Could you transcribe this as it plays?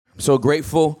So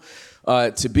grateful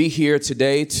to be here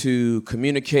today to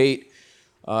communicate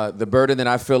the burden that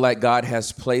I feel like God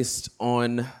has placed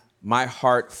on my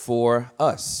heart for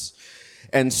us.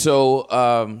 And so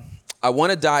I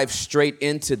want to dive straight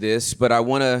into this, but I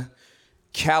want to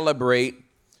calibrate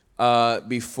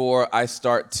before I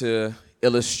start to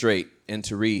illustrate and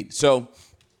to read. So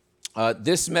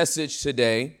this message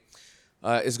today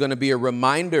is going to be a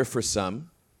reminder for some.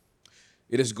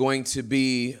 It is going to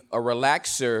be a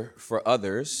relaxer for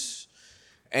others.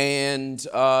 And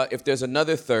if there's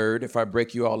another third, if I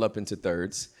break you all up into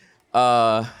thirds,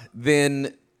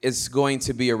 then it's going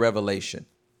to be a revelation.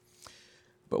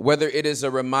 But whether it is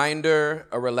a reminder,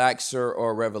 a relaxer,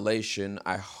 or a revelation,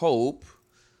 I hope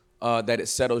that it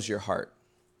settles your heart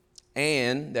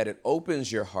and that it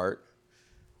opens your heart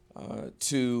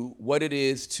to what it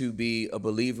is to be a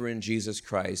believer in Jesus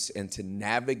Christ and to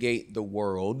navigate the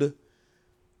world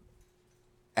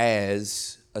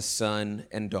as a son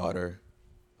and daughter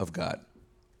of God.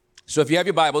 So if you have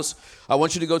your Bibles, I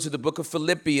want you to go to the book of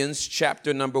Philippians,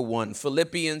 chapter number 1.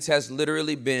 Philippians has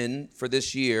literally been, for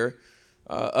this year,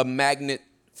 a magnet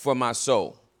for my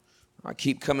soul. I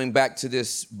keep coming back to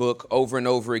this book over and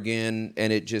over again,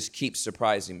 and it just keeps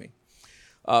surprising me.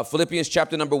 Philippians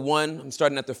chapter number 1, I'm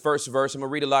starting at the first verse. I'm going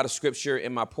to read a lot of scripture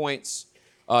in my points.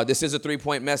 This is a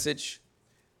 3-point message.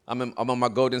 I'm on my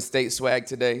Golden State swag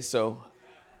today, so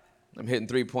I'm hitting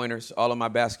 3-pointers. All of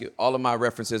my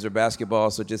references are basketball,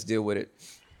 so just deal with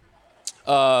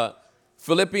it.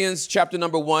 Philippians chapter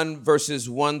number 1, verses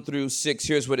 1 through 6.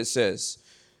 Here's what it says.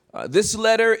 This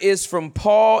letter is from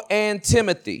Paul and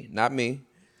Timothy, not me,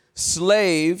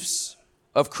 slaves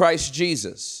of Christ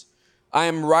Jesus. I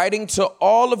am writing to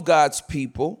all of God's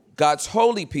people, God's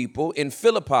holy people in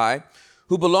Philippi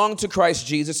who belong to Christ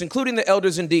Jesus, including the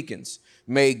elders and deacons.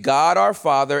 May God our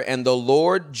Father and the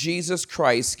Lord Jesus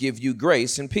Christ give you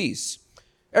grace and peace.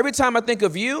 Every time I think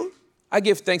of you, I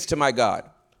give thanks to my God.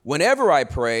 Whenever I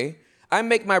pray, I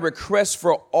make my requests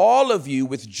for all of you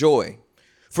with joy.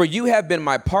 For you have been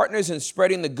my partners in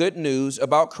spreading the good news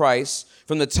about Christ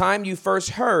from the time you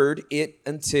first heard it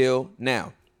until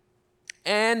now.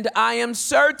 And I am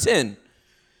certain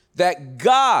that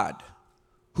God,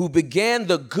 who began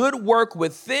the good work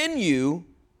within you,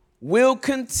 will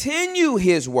continue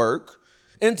his work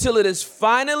until it is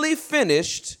finally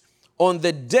finished on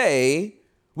the day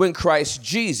when Christ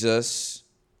Jesus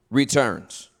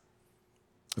returns.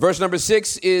 Verse number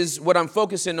 6 is what I'm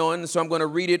focusing on, so I'm going to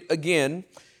read it again.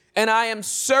 And I am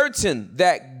certain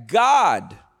that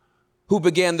God, who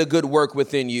began the good work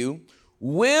within you,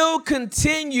 will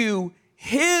continue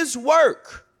his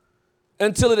work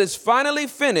until it is finally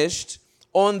finished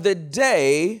on the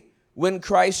day when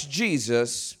Christ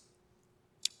Jesus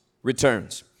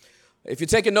returns. If you're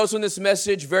taking notes on this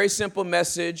message, very simple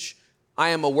message, I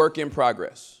am a work in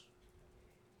progress.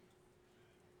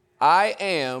 I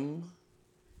am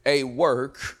a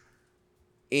work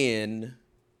in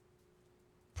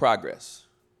progress.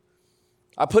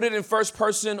 I put it in first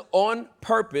person on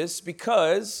purpose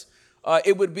because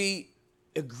it would be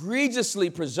egregiously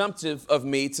presumptive of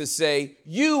me to say,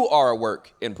 you are a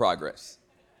work in progress,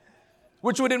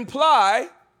 which would imply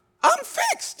I'm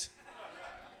fixed.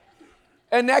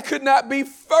 And that could not be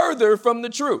further from the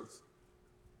truth.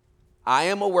 I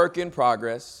am a work in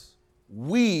progress.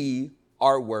 We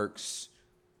are works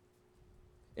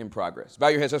in progress. Bow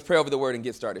your heads. Let's pray over the word and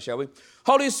get started, shall we?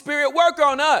 Holy Spirit, work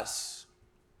on us.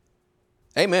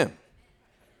 Amen.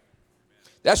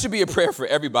 That should be a prayer for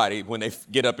everybody when they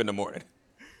get up in the morning.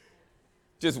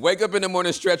 Just wake up in the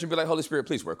morning, stretch, and be like, Holy Spirit,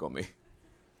 please work on me.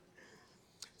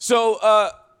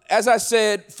 So, as I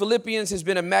said, Philippians has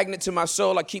been a magnet to my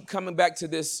soul. I keep coming back to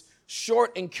this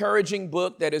short, encouraging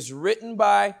book that is written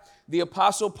by the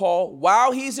Apostle Paul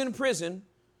while he's in prison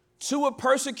to a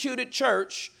persecuted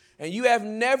church. And you have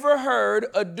never heard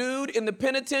a dude in the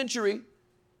penitentiary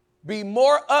be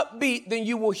more upbeat than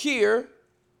you will hear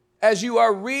as you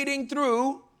are reading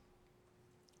through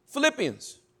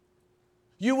Philippians.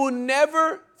 You will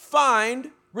never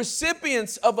find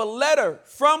recipients of a letter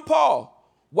from Paul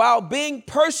while being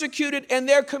persecuted in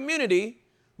their community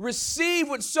receive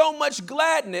with so much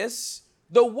gladness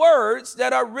the words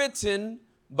that are written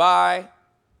by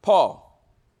Paul.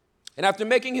 And after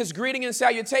making his greeting and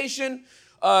salutation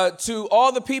to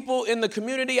all the people in the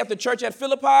community at the church at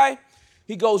Philippi,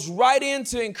 he goes right in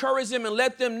to encourage them and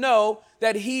let them know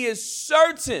that he is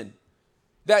certain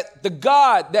that the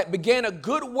God that began a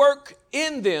good work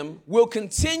in them will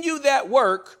continue that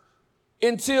work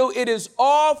until it is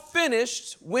all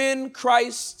finished when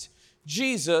Christ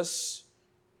Jesus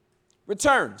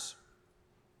returns.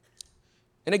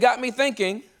 And it got me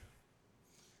thinking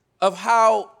of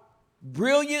how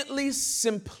brilliantly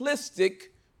simplistic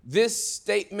this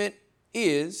statement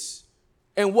is,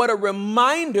 and what a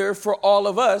reminder for all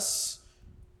of us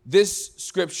this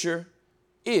scripture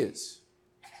is.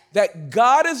 That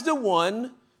God is the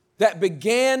one that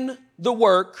began the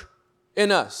work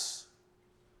in us.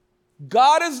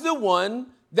 God is the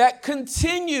one that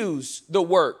continues the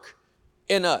work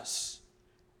in us.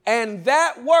 And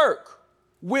that work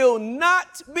will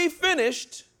not be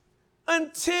finished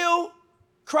until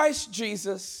Christ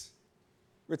Jesus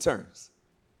returns.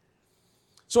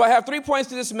 So I have 3 points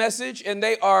to this message, and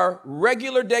they are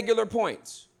regular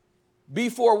points. Be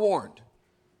forewarned.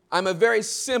 I'm a very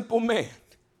simple man.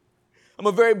 I'm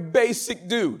a very basic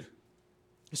dude.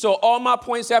 So all my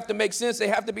points have to make sense. They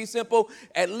have to be simple,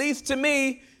 at least to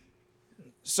me.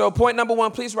 So point number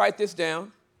 1, please write this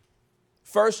down.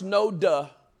 First, no duh.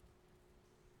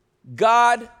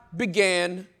 God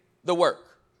began the work.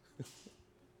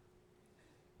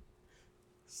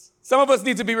 Some of us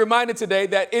need to be reminded today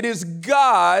that it is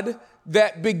God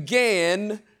that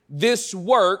began this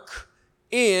work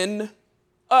in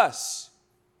us.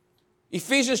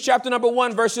 Ephesians chapter number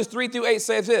 1, verses 3 through 8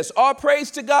 says this: all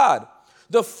praise to God,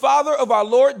 the Father of our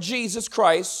Lord Jesus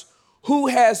Christ, who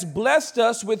has blessed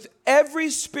us with every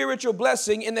spiritual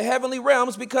blessing in the heavenly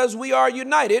realms because we are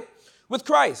united with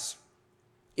Christ.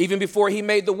 Even before he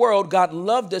made the world, God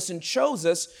loved us and chose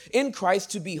us in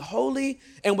Christ to be holy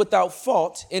and without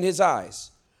fault in his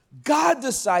eyes. God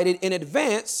decided in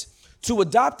advance to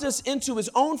adopt us into his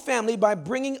own family by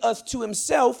bringing us to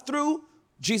himself through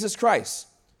Jesus Christ.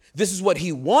 This is what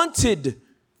he wanted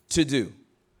to do,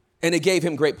 and it gave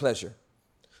him great pleasure.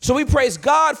 So we praise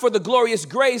God for the glorious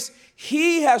grace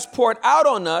he has poured out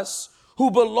on us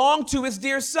who belong to his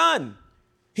dear Son.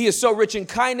 He is so rich in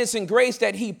kindness and grace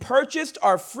that he purchased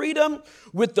our freedom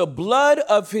with the blood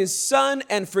of his Son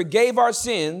and forgave our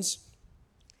sins.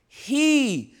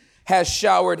 He has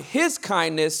showered his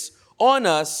kindness on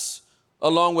us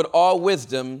along with all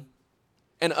wisdom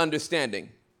and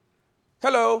understanding.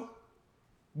 Hello.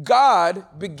 God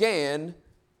began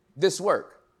this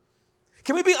work.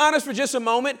 Can we be honest for just a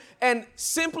moment and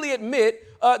simply admit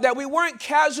that we weren't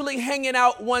casually hanging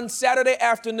out one Saturday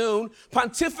afternoon,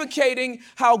 pontificating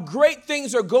how great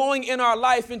things are going in our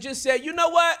life, and just said, you know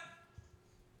what?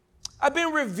 I've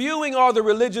been reviewing all the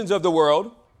religions of the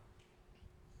world.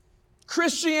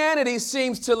 Christianity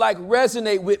seems to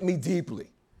resonate with me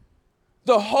deeply.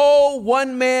 The whole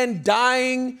one man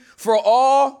dying for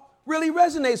all really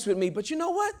resonates with me. But you know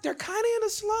what? They're kind of in a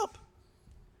slump.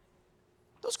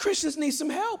 Those Christians need some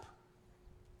help.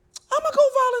 I'm going to go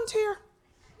volunteer.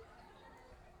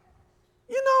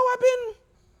 You know, I've been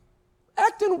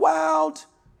acting wild,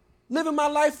 living my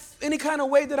life any kind of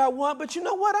way that I want. But you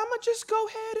know what? I'm going to just go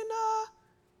ahead and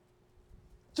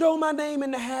throw my name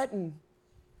in the hat and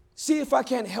see if I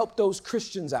can't help those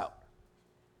Christians out.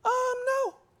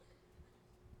 No.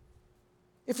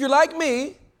 If you're like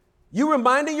me, you're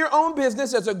minding your own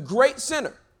business as a great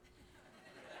sinner.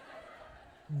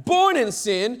 Born in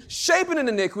sin, shaping in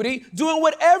iniquity, doing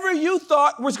whatever you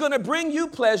thought was going to bring you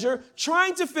pleasure,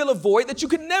 trying to fill a void that you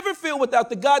could never fill without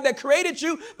the God that created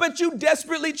you, but you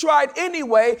desperately tried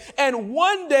anyway. And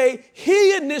one day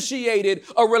he initiated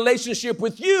a relationship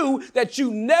with you that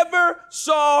you never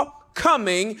saw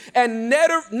coming and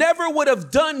never would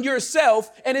have done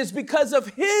yourself. And it's because of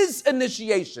his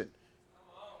initiation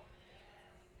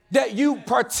that you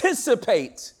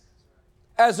participate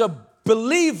as a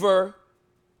believer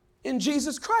in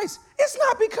Jesus Christ. It's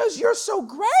not because you're so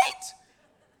great.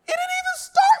 It didn't even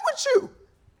start with you.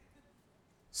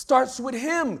 It starts with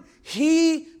him.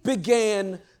 He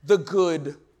began the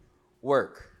good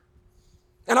work.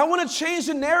 And I want to change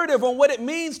the narrative on what it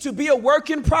means to be a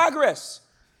work in progress.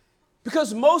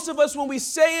 Because most of us, when we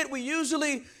say it, we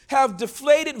usually have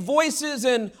deflated voices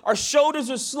and our shoulders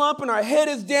are slumping, our head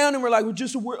is down, and we're like, I'm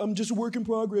just a work in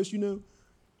progress, you know.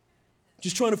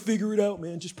 Just trying to figure it out,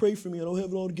 man. Just pray for me. I don't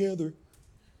have it all together.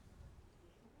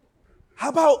 How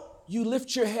about you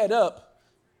lift your head up,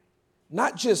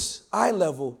 not just eye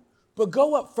level, but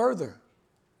go up further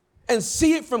and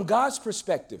see it from God's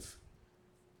perspective.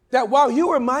 That while you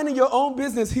were minding your own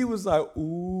business, he was like,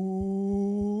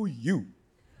 ooh, you.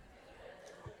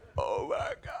 Oh,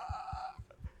 my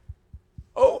God.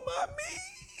 Oh, my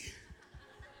me.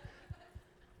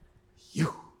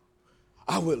 You.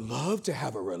 I would love to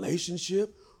have a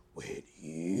relationship with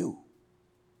you.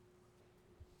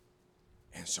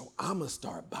 And so I'm going to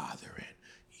start bothering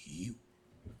you.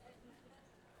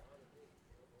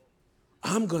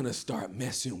 I'm going to start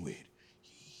messing with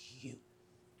you.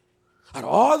 Out of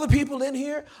all the people in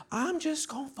here, I'm just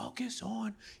going to focus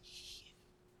on you.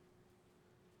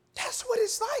 That's what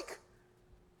it's like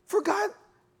for God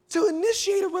to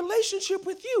initiate a relationship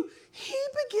with you, he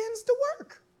begins the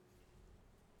work.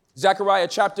 Zechariah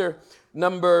chapter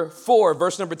number 4,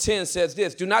 verse number 10 says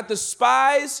this: do not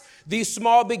despise these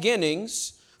small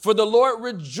beginnings, for the Lord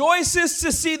rejoices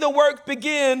to see the work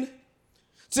begin,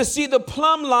 to see the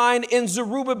plumb line in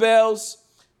Zerubbabel's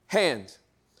hand.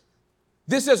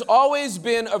 This has always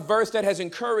been a verse that has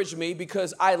encouraged me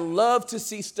because I love to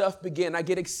see stuff begin. I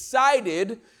get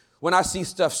excited when I see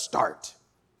stuff start.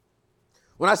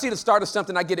 When I see the start of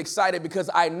something, I get excited because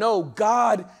I know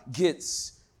God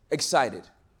gets excited.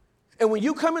 And when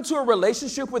you come into a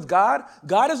relationship with God,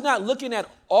 God is not looking at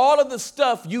all of the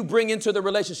stuff you bring into the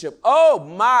relationship. Oh,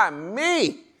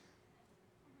 me.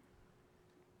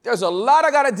 There's a lot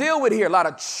I got to deal with here. A lot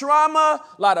of trauma,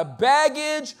 a lot of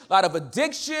baggage, a lot of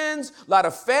addictions, a lot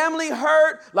of family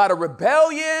hurt, a lot of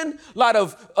rebellion, a lot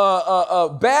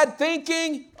of bad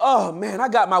thinking. Oh, man, I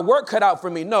got my work cut out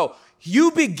for me. No, you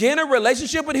begin a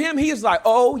relationship with him, he is like,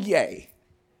 oh, yay.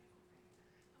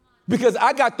 Because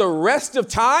I got the rest of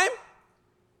time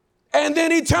and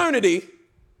then eternity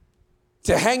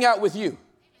to hang out with you.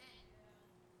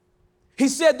 He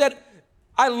said that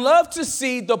I love to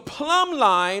see the plumb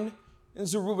line in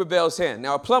Zerubbabel's hand.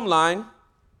 Now, a plumb line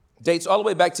dates all the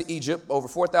way back to Egypt over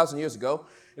 4,000 years ago.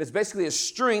 And it's basically a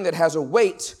string that has a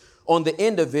weight on the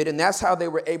end of it, and that's how they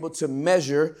were able to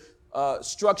measure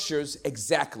structures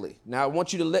exactly. Now, I want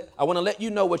to let you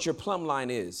know what your plumb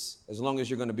line is as long as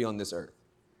you're going to be on this earth.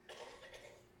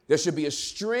 There should be a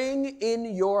string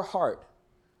in your heart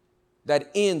that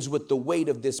ends with the weight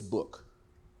of this book.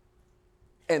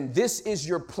 And this is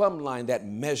your plumb line that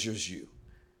measures you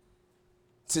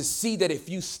to see that if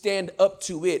you stand up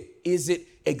to it, is it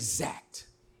exact?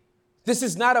 This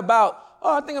is not about,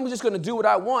 oh, I think I'm just going to do what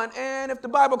I want. And if the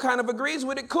Bible kind of agrees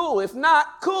with it, cool. If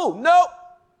not, cool. Nope.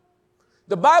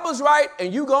 The Bible's right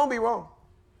and you going to be wrong.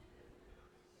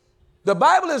 The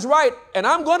Bible is right and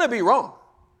I'm going to be wrong.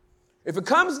 If it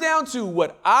comes down to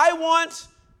what I want,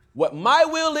 what my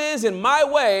will is in my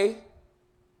way,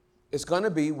 it's going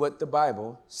to be what the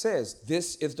Bible says.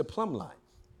 This is the plumb line.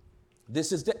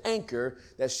 This is the anchor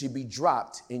that should be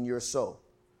dropped in your soul.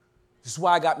 This is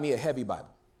why I got me a heavy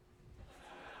Bible.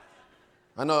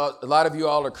 I know a lot of you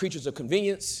all are creatures of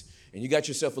convenience, and you got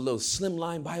yourself a little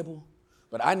slimline Bible,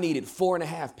 but I needed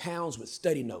 4.5 pounds with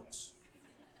study notes.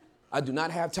 I do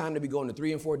not have time to be going to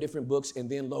 3 and 4 different books and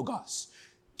then Logos.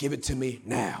 Give it to me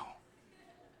now.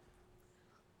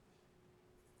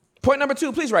 Point number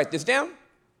 2, please write this down.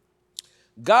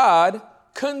 God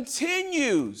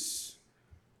continues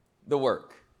the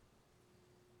work.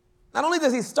 Not only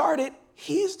does he start it,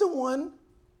 he's the one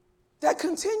that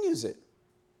continues it.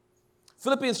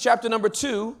 Philippians chapter number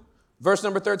 2, verse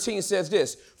number 13 says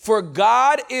this: for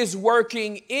God is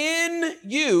working in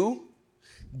you,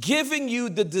 giving you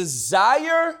the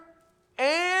desire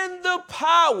and the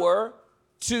power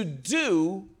to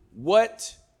do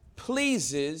what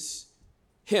pleases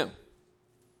him.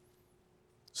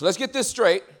 So let's get this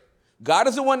straight. God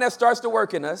is the one that starts the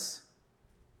work in us.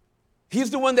 He's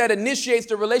the one that initiates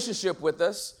the relationship with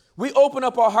us. We open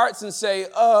up our hearts and say,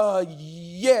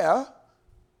 yeah.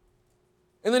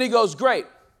 And then he goes, great.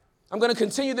 I'm going to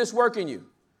continue this work in you.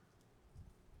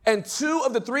 And 2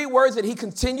 of the 3 words that he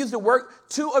continues to work,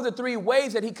 2 of the 3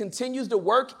 ways that he continues to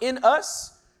work in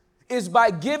us is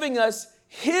by giving us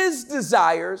his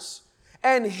desires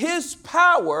and his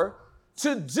power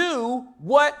to do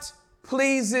what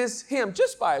pleases him.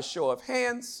 Just by a show of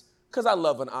hands, because I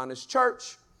love an honest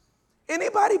church.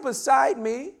 Anybody beside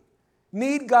me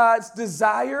need God's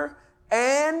desire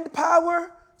and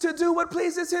power to do what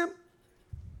pleases him?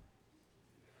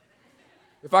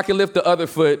 If I could lift the other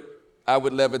foot, I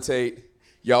would levitate.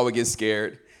 Y'all would get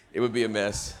scared. It would be a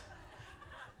mess.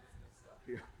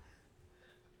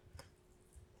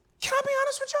 Can I be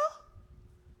honest with y'all?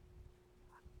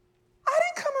 I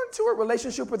didn't come into a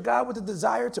relationship with God with the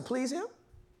desire to please him.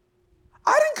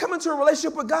 I didn't come into a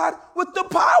relationship with God with the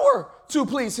power to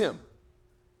please him.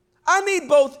 I need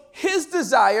both his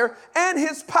desire and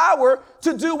his power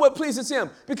to do what pleases him.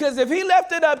 Because if he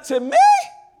left it up to me,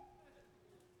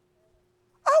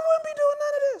 I wouldn't be doing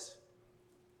none of this.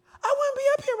 I wouldn't be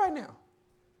up here right now.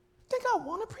 Think I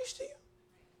want to preach to you?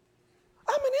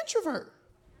 I'm an introvert.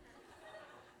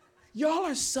 Y'all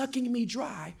are sucking me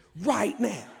dry right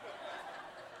now.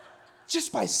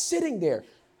 Just by sitting there,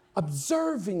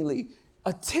 observingly,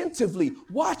 attentively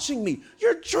watching me.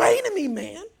 You're draining me,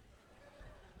 man.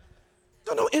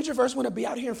 Don't know introverts want to be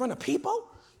out here in front of people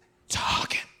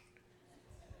talking.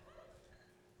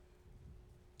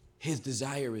 His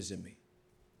desire is in me,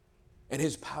 and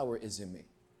his power is in me.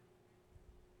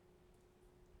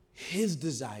 His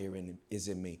desire is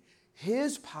in me.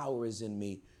 His power is in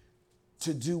me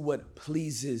to do what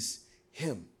pleases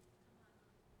him.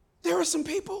 There are some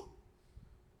people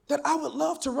that I would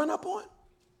love to run up on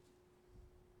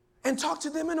and talk to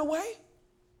them in a way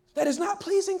that is not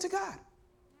pleasing to God.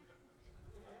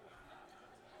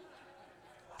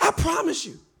 I promise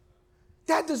you,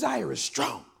 that desire is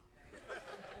strong.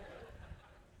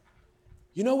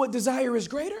 You know what desire is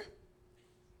greater?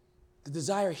 The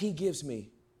desire he gives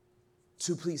me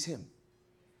to please him.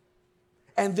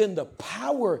 And then the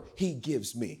power he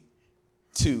gives me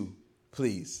to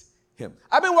please him.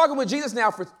 I've been walking with Jesus now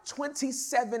for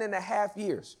 27 and a half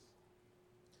years.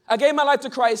 I gave my life to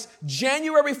Christ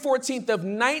January 14th of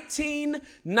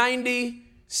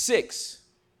 1996.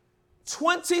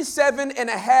 27 and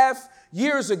a half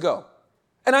years ago.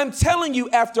 And I'm telling you,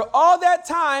 after all that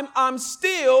time, I'm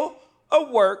still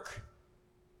a work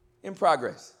in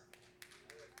progress.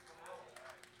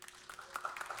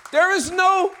 There is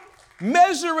no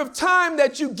measure of time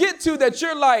that you get to that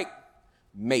you're like,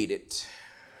 made it.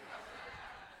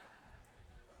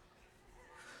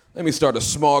 Let me start a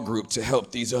small group to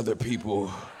help these other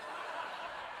people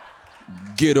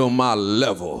get on my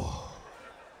level.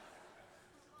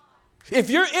 If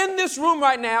you're in this room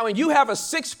right now and you have a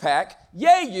six-pack,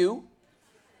 yay you.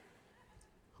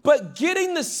 But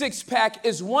getting the six-pack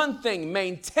is one thing.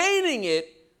 Maintaining it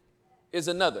is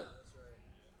another.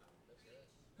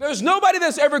 There's nobody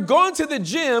that's ever gone to the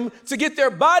gym to get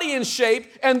their body in shape,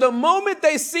 and the moment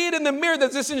they see it in the mirror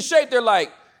that's just in shape, they're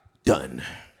like, done.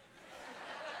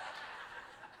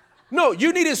 No,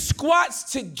 you needed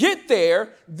squats to get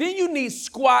there, then you need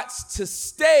squats to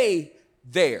stay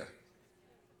there.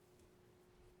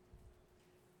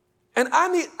 And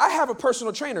I have a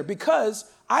personal trainer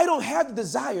because I don't have the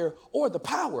desire or the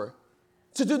power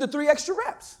to do the 3 extra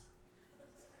reps.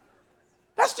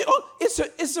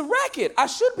 It's a racket. I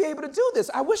should be able to do this.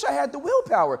 I wish I had the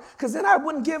willpower because then I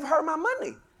wouldn't give her my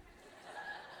money.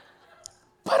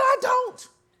 But I don't.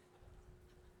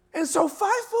 And so 5'1"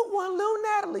 little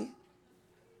Natalie,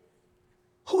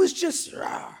 who is just,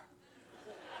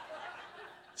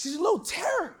 she's a little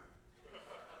terror.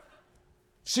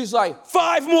 She's like,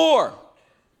 5 more.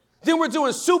 Then we're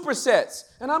doing supersets.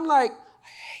 And I'm like, I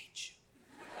hate you.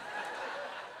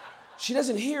 She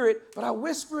doesn't hear it, but I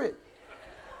whisper it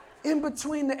in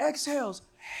between the exhales.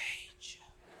 I hate you.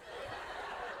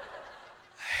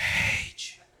 I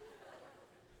hate you.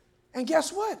 And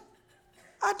guess what?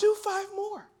 I do 5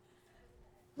 more.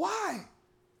 Why?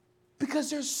 Because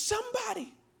there's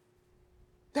somebody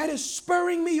that is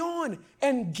spurring me on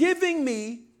and giving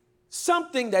me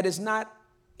something that is not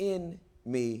in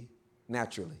me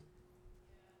naturally.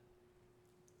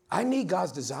 I need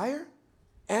God's desire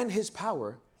and his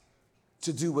power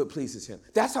to do what pleases him.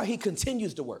 That's how he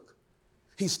continues to work.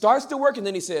 He starts to work and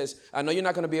then he says, I know you're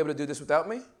not going to be able to do this without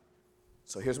me.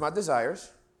 So here's my desires.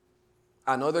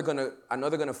 I know they're going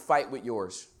to fight with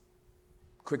yours.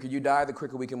 The quicker you die, the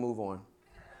quicker we can move on.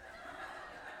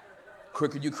 The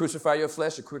quicker you crucify your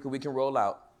flesh, the quicker we can roll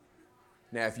out.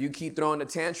 Now, if you keep throwing a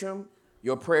tantrum,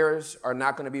 your prayers are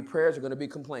not going to be prayers, they're going to be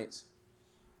complaints.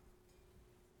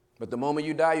 But the moment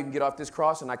you die, you can get off this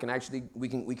cross and we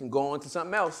can go on to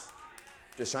something else.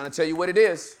 Just trying to tell you what it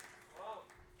is.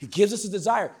 He gives us a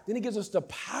desire. Then he gives us the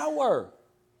power.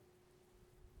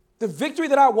 The victory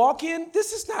that I walk in,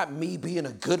 this is not me being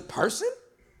a good person.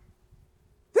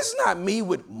 This is not me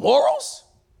with morals.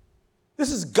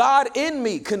 This is God in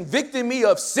me convicting me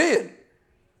of sin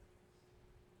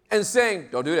and saying,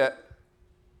 don't do that.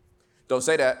 Don't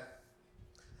say that.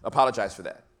 Apologize for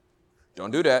that.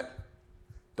 Don't do that.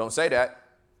 Don't say that.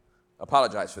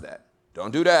 Apologize for that.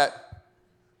 Don't do that.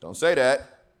 Don't say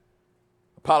that.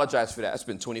 Apologize for that. It's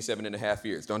been 27 and a half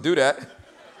years. Don't do that.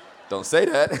 Don't say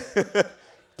that.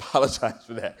 Apologize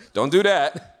for that. Don't do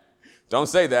that. Don't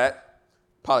say that.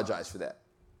 Apologize for that.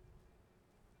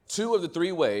 2 of the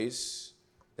 3 ways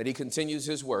that he continues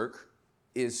his work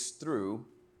is through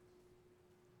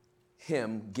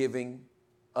him giving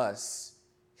us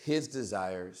his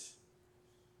desires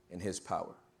and his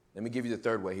power. Let me give you the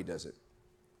 3rd way he does it.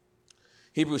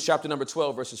 Hebrews chapter number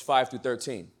 12, verses 5 through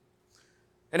 13.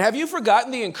 And have you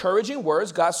forgotten the encouraging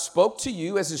words God spoke to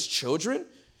you as his children?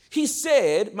 He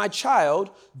said, my child,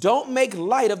 don't make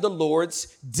light of the Lord's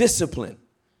discipline,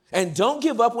 and don't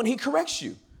give up when he corrects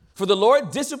you. For the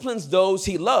Lord disciplines those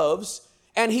he loves,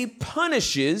 and he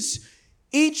punishes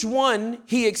each one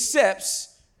he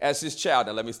accepts as his child.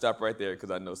 Now let me stop right there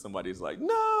because I know somebody's like,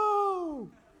 no,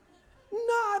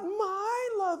 not my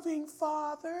loving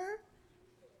father.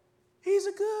 He's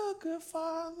a good, good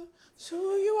father. It's who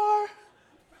you are.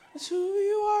 It's who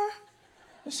you are.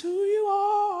 It's who you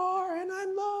are, and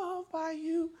I'm loved by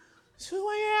you. It's who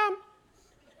I am.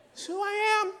 It's who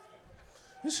I am.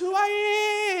 It's who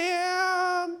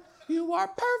I am. You are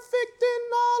perfect in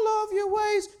all of your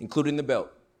ways, including the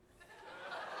belt.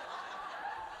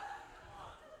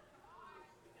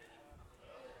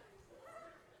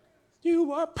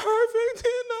 You are perfect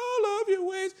in all of your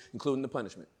ways, including the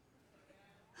punishment.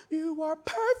 You are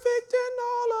perfect in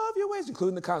all of your ways,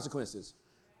 including the consequences.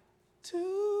 Let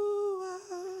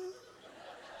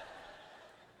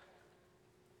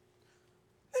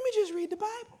me just read the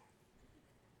Bible.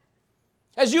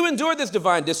 As you endure this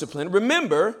divine discipline,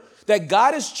 remember that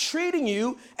God is treating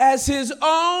you as his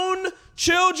own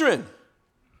children.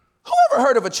 Who ever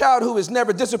heard of a child who is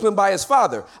never disciplined by his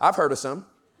father? I've heard of some.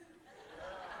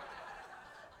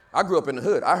 I grew up in the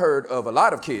hood. I heard of a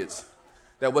lot of kids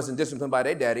that wasn't disciplined by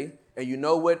their daddy. And you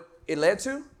know what it led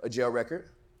to? A jail record,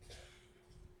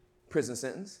 prison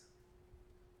sentence,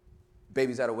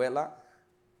 babies out of wedlock,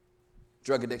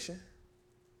 drug addiction,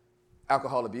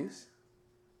 alcohol abuse,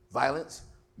 violence,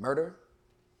 murder,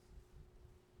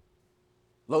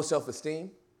 low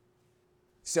self-esteem,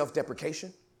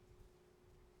 self-deprecation.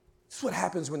 This is what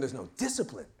happens when there's no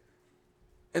discipline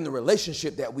in the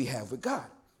relationship that we have with God.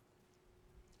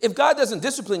 If God doesn't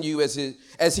discipline you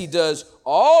as he does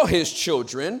all his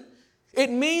children,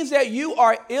 it means that you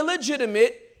are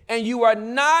illegitimate and you are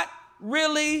not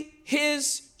really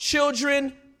his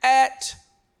children at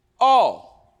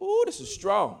all. Ooh, this is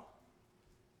strong.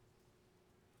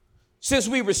 Since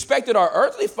we respected our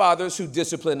earthly fathers who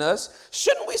discipline us,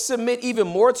 shouldn't we submit even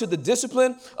more to the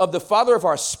discipline of the Father of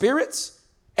our spirits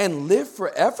and live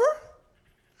forever?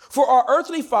 For our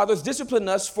earthly fathers disciplined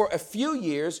us for a few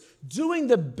years, doing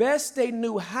the best they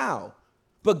knew how.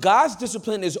 But God's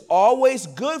discipline is always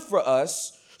good for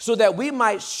us so that we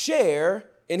might share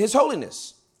in his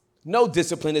holiness. No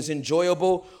discipline is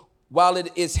enjoyable while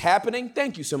it is happening.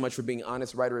 Thank you so much for being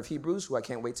honest, writer of Hebrews, who I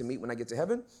can't wait to meet when I get to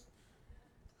heaven.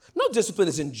 No discipline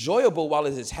is enjoyable while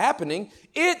it is happening.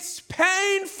 It's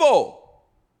painful.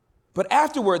 But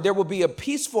afterward, there will be a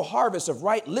peaceful harvest of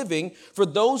right living for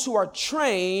those who are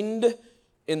trained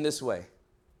in this way.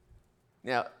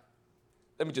 Now,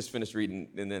 let me just finish reading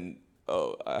and then,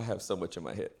 I have so much in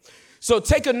my head. So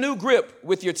take a new grip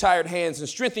with your tired hands and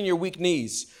strengthen your weak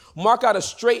knees. Mark out a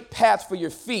straight path for your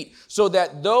feet so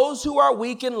that those who are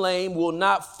weak and lame will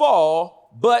not fall,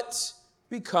 but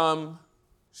become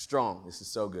strong. This is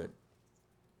so good.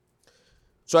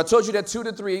 So I told you that 2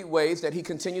 to 3 ways that he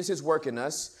continues his work in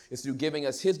us is through giving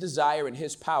us his desire and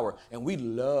his power. And we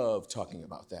love talking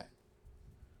about that.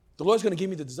 The Lord's going to give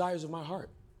me the desires of my heart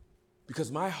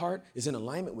because my heart is in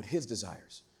alignment with his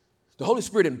desires. The Holy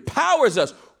Spirit empowers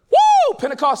us. Woo!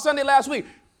 Pentecost Sunday last week.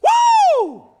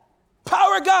 Woo!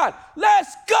 Power of God.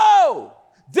 Let's go.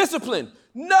 Discipline.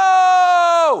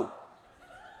 No.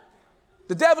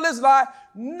 The devil is lying.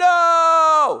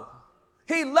 No.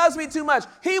 He loves me too much.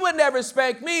 He would never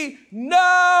spank me.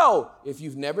 No. If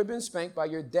you've never been spanked by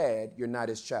your dad, you're not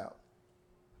his child.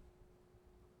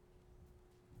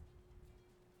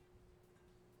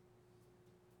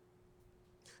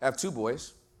 I have 2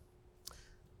 boys,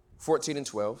 14 and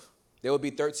 12. They will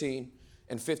be 13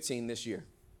 and 15 this year.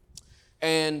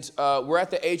 And we're at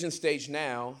the age and stage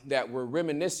now that we're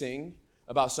reminiscing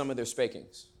about some of their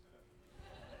spankings.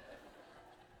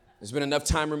 There's been enough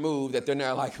time removed that they're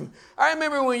now like, I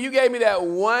remember when you gave me that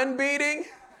one beating.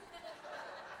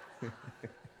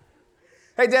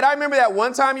 Hey, Dad, I remember that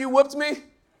one time you whooped me.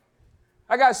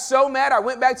 I got so mad, I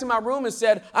went back to my room and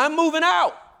said, I'm moving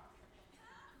out.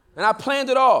 And I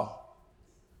planned it all.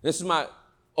 This is my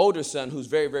older son who's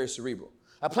very, very cerebral.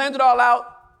 I planned it all out.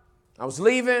 I was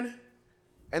leaving.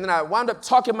 And then I wound up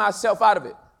talking myself out of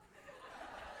it.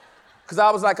 Because I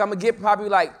was like, I'm going to get probably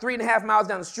like 3.5 miles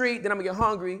down the street. Then I'm going to get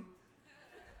hungry.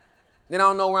 Then I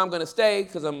don't know where I'm going to stay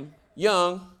because I'm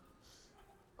young.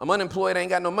 I'm unemployed. I ain't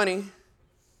got no money.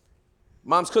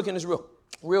 Mom's cooking is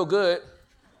real good.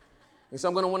 And so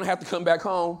I'm going to want to have to come back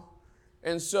home.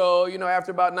 And so,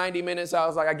 after about 90 minutes, I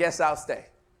was like, I guess I'll stay.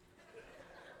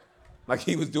 Like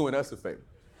he was doing us a favor.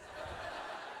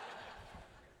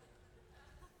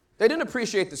 They didn't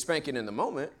appreciate the spanking in the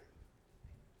moment.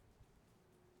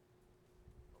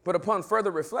 But upon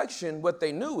further reflection, what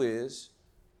they knew is,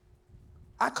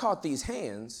 I caught these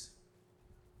hands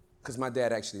because my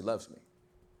dad actually loves me.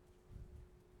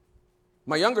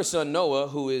 My younger son, Noah,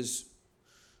 who is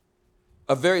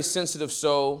a very sensitive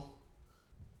soul,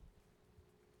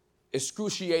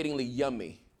 excruciatingly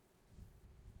yummy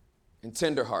and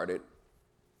tenderhearted.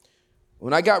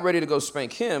 When I got ready to go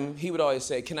spank him, he would always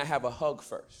say, can I have a hug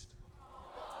first?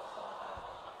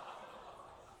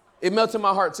 It melted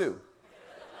my heart too.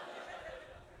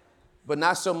 but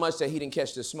not so much that he didn't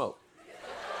catch the smoke.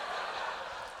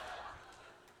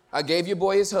 I gave your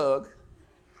boy his hug,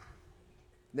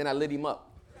 then I lit him up.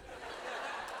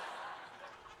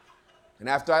 And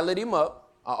after I lit him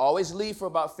up, I always leave for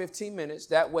about 15 minutes.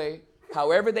 That way,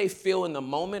 however they feel in the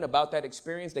moment about that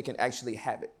experience, they can actually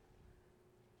have it.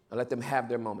 I let them have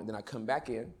their moment. Then I come back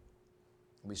in, and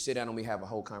we sit down and we have a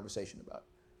whole conversation about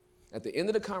it. At the end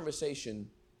of the conversation,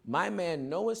 my man,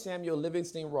 Noah Samuel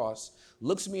Livingston Ross,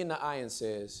 looks me in the eye and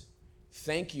says,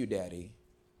 "Thank you, Daddy.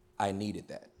 I needed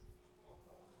that."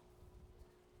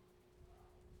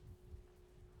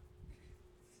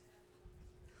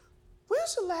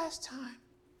 When's the last time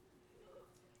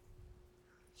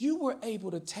you were able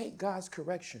to take God's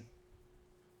correction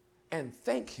and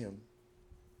thank him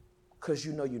because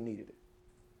you know you needed it?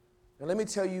 Now let me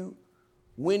tell you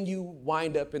when you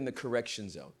wind up in the correction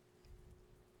zone.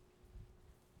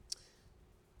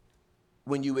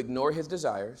 When you ignore his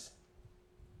desires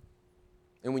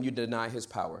and when you deny his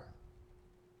power.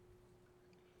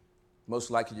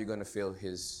 Most likely you're going to feel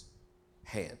his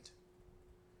hand.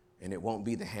 And it won't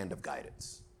be the hand of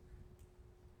guidance.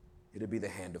 It'll be the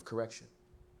hand of correction.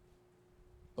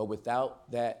 But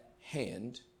without that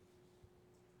hand,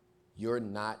 you're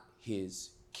not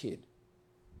his kid.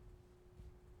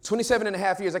 27 and a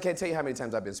half years, I can't tell you how many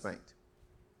times I've been spanked.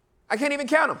 I can't even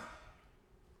count them.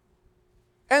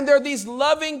 And there are these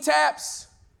loving taps.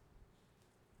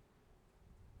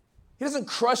 He doesn't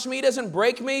crush me, he doesn't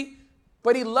break me,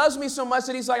 but he loves me so much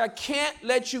that he's like, I can't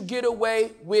let you get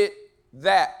away with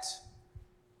that.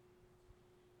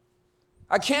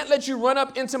 I can't let you run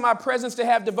up into my presence to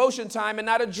have devotion time and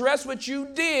not address what you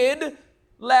did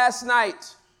last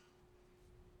night,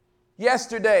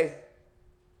 yesterday,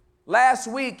 last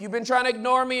week. You've been trying to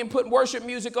ignore me and put worship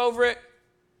music over it.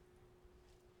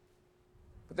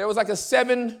 But there was like a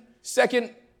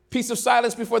 7-second piece of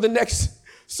silence before the next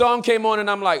song came on, and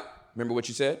I'm like, remember what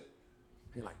you said?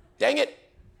 And you're like, dang it.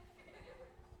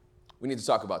 We need to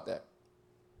talk about that.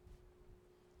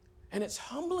 And it's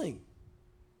humbling.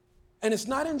 And it's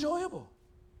not enjoyable.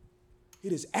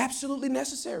 It is absolutely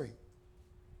necessary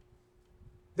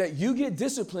that you get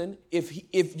disciplined.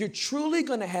 If you're truly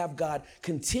going to have God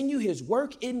continue his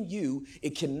work in you,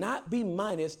 it cannot be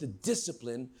minus the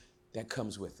discipline that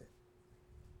comes with it.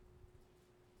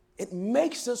 It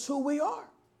makes us who we are.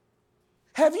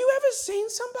 Have you ever seen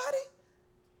somebody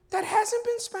that hasn't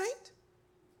been spanked?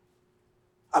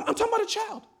 I'm talking about a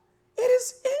child. It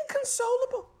is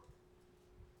inconsolable.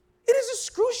 It is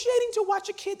excruciating to watch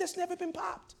a kid that's never been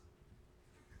popped.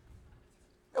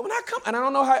 And when I come, and I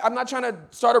don't know how, I'm not trying to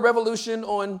start a revolution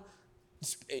on,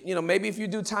 maybe if you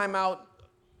do timeout,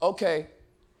 okay,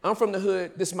 I'm from the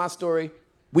hood, this is my story,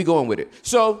 we going with it.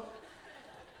 So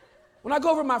when I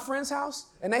go over to my friend's house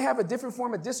and they have a different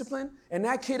form of discipline and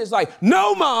that kid is like,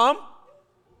 no, Mom,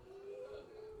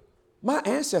 my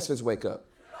ancestors wake up.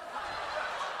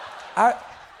 At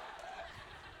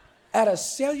a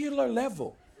cellular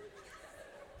level,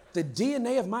 the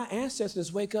DNA of my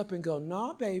ancestors wake up and go,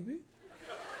 nah, baby,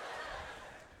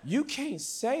 you can't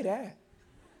say that.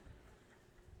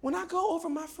 When I go over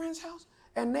my friend's house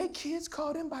and they kids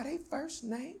call them by their first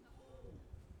name,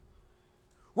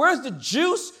 where's the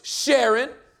juice, Sharon?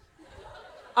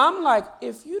 I'm like,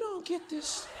 if you don't get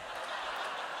this,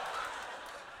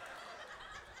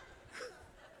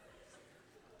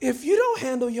 if you don't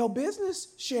handle your business,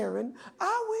 Sharon,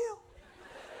 I will.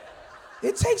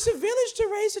 It takes a village to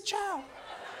raise a child.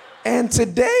 And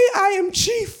today I am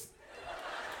chief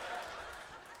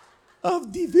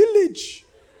of the village.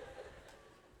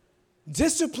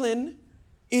 Discipline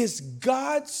is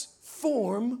God's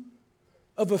form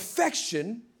of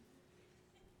affection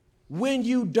when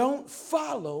you don't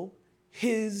follow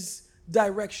his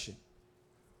direction.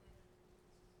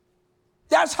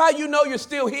 That's how you know you're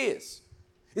still his,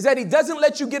 is that he doesn't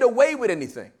let you get away with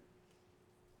anything.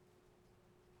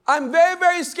 I'm very,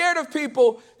 very scared of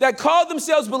people that call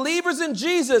themselves believers in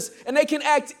Jesus and they can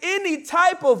act any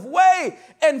type of way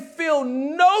and feel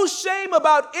no shame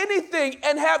about anything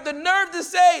and have the nerve to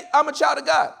say, I'm a child of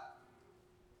God.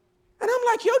 And I'm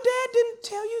like, your dad didn't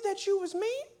tell you that you was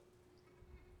mean?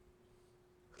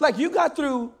 Like you got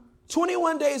through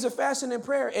 21 days of fasting and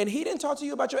prayer and he didn't talk to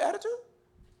you about your attitude?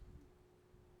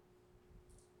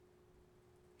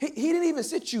 He didn't even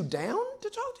sit you down to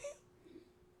talk to you?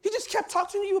 He just kept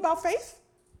talking to you about faith?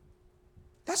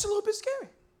 That's a little bit scary.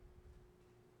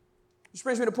 Which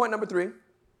brings me to point number 3.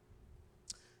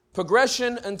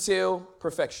 Progression until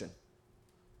perfection.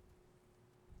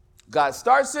 God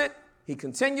starts it. He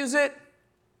continues it.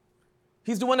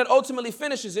 He's the one that ultimately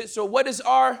finishes it. So what is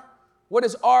our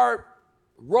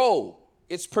role?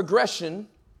 It's progression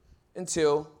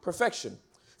until perfection.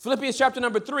 Philippians chapter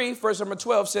number 3, verse number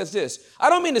 12 says this: I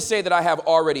don't mean to say that I have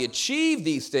already achieved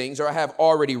these things or I have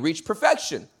already reached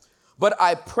perfection, but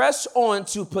I press on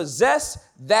to possess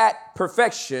that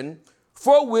perfection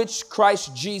for which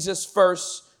Christ Jesus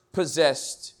first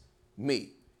possessed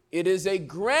me. It is a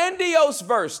grandiose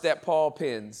verse that Paul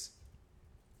pens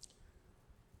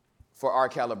for our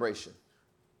calibration.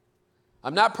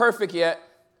 I'm not perfect yet,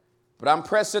 but I'm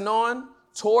pressing on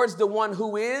towards the one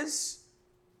who is,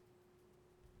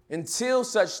 until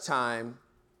such time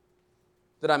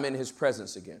that I'm in his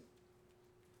presence again.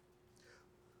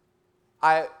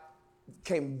 I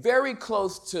came very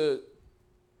close to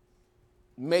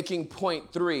making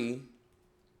point 3,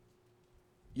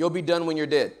 you'll be done when you're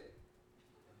dead.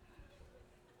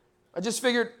 I just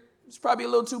figured it's probably a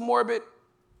little too morbid.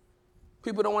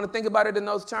 People don't want to think about it in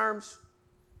those terms.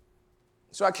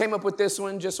 So I came up with this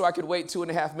one just so I could wait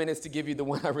 2.5 minutes to give you the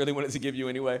one I really wanted to give you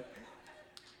anyway.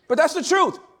 But that's the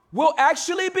truth. We'll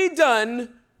actually be done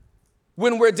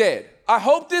when we're dead. I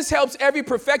hope this helps every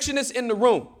perfectionist in the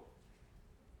room.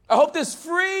 I hope this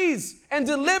frees and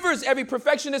delivers every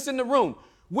perfectionist in the room.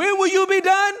 When will you be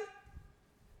done?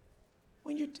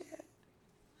 When you're dead.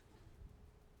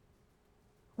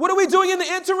 What are we doing in the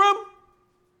interim?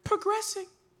 Progressing.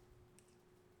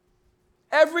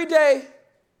 Every day,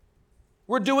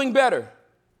 we're doing better.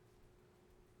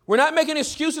 We're not making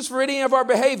excuses for any of our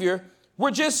behavior.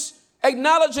 We're just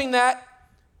acknowledging that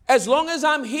as long as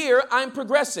I'm here, I'm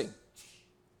progressing.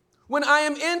 When I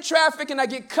am in traffic and I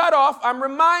get cut off, I'm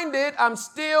reminded I'm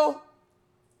still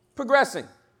progressing.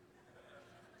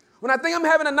 When I think I'm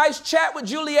having a nice chat with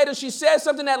Juliet and she says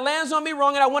something that lands on me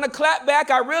wrong and I want to clap back,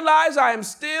 I realize I am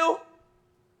still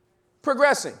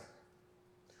progressing.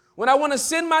 When I want to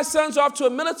send my sons off to a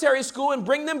military school and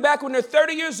bring them back when they're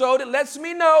 30 years old, it lets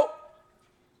me know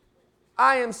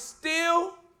I am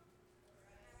still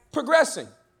progressing.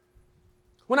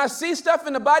 When I see stuff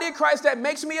in the body of Christ that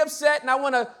makes me upset and I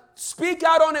want to speak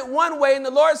out on it one way and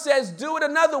the Lord says, do it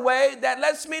another way, that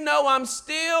lets me know I'm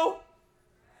still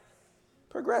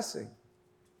progressing.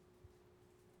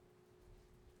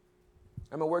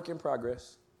 I'm a work in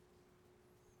progress.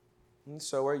 And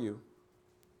so are you.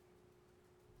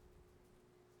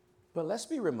 But let's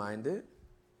be reminded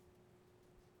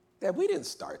that we didn't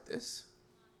start this.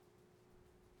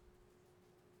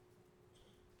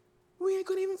 We ain't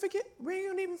gonna even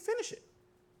finish it.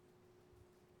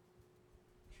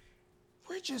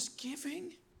 We're just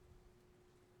giving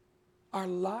our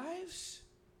lives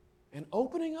and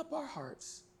opening up our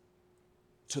hearts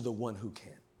to the one who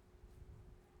can.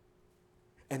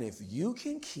 And if you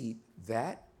can keep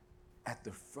that at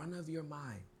the front of your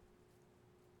mind,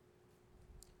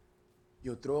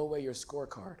 you'll throw away your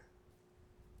scorecard.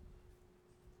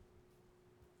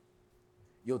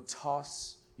 You'll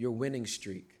toss your winning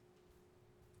streak.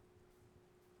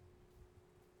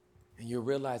 And you'll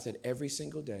realize that every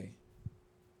single day,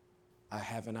 I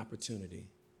have an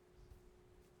opportunity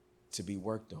to be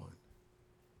worked on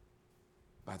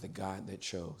by the God that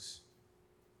chose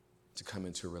to come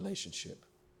into a relationship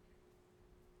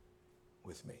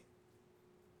with me.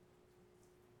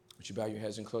 Would you bow your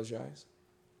heads and close your eyes?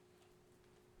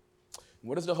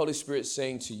 What is the Holy Spirit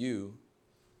saying to you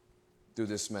through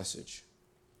this message?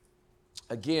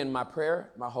 Again, my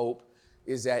prayer, my hope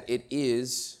is that it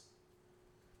is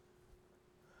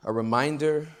a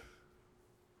reminder,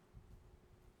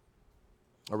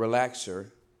 a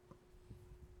relaxer,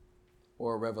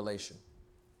 or a revelation.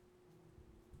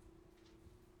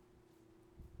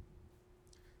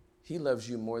 He loves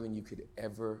you more than you could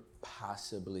ever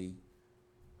possibly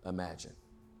imagine.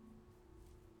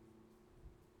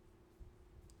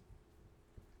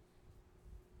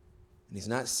 And he's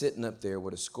not sitting up there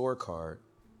with a scorecard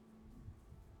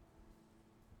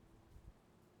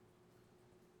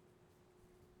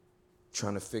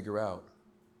trying to figure out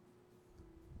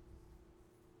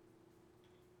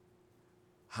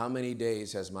how many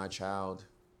days has my child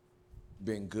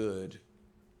been good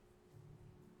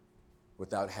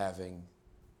without having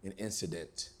an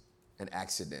incident, an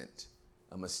accident,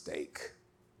 a mistake.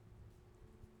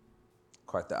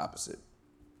 Quite the opposite.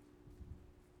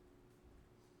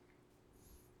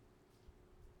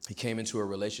 He came into a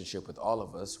relationship with all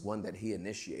of us, one that he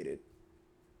initiated.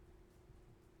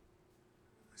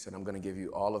 He said, I'm going to give you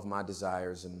all of my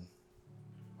desires and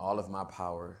all of my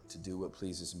power to do what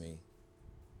pleases me.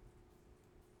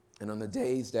 And on the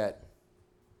days that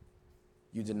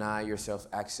you deny yourself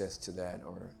access to that,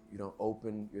 or you don't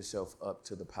open yourself up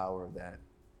to the power of that,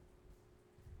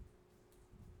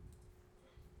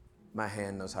 my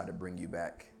hand knows how to bring you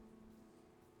back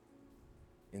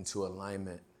into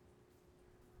alignment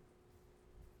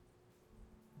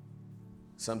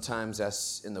Sometimes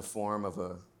that's in the form of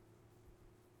a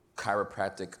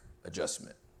chiropractic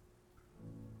adjustment.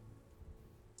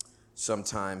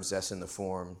 Sometimes that's in the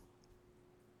form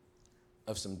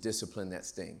of some discipline that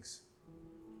stings.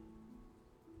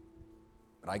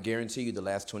 But I guarantee you the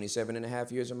last 27 and a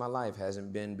half years of my life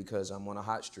hasn't been because I'm on a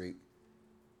hot streak.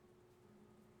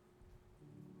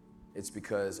 It's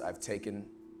because I've taken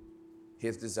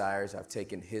his desires, I've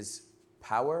taken his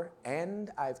power,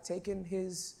 and I've taken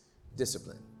his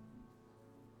discipline.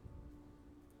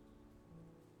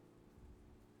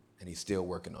 And he's still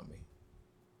working on me.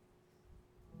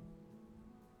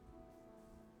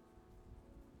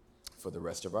 For the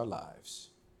rest of our lives,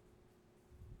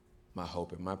 my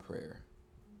hope and my prayer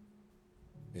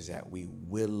is that we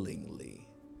willingly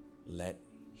let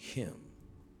him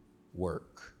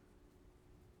work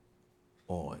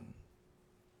on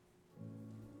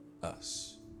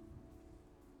us.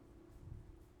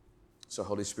 So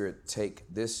Holy Spirit, take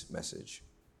this message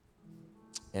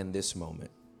and this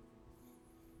moment.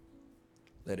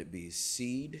 Let it be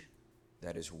seed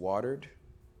that is watered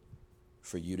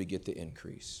for you to get the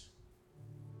increase.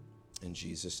 In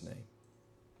Jesus' name,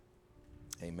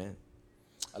 amen.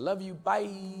 I love you.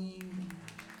 Bye.